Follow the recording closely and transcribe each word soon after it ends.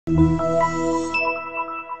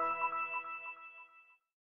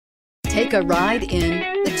Take a ride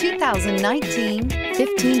in the 2019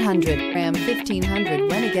 1500. Ram 1500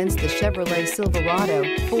 went against the Chevrolet Silverado,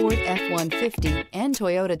 Ford F-150, and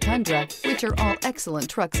Toyota Tundra, which are all excellent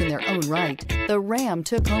trucks in their own right. The Ram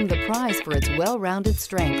took home the prize for its well-rounded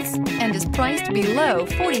strengths and is priced below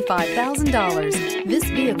 $45,000. This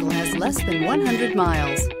vehicle has less than 100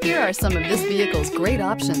 miles. Here are some of this vehicle's great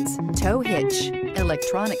options: tow hitch,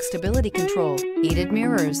 electronic stability control, heated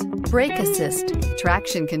mirrors, brake assist,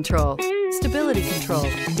 traction control, stability control,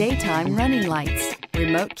 daytime running lights,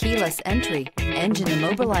 remote keyless entry, engine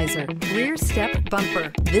immobilizer, rear step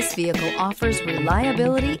bumper. This vehicle offers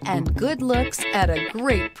reliability and good looks at a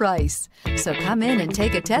great price. So come in and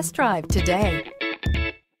take a test drive today.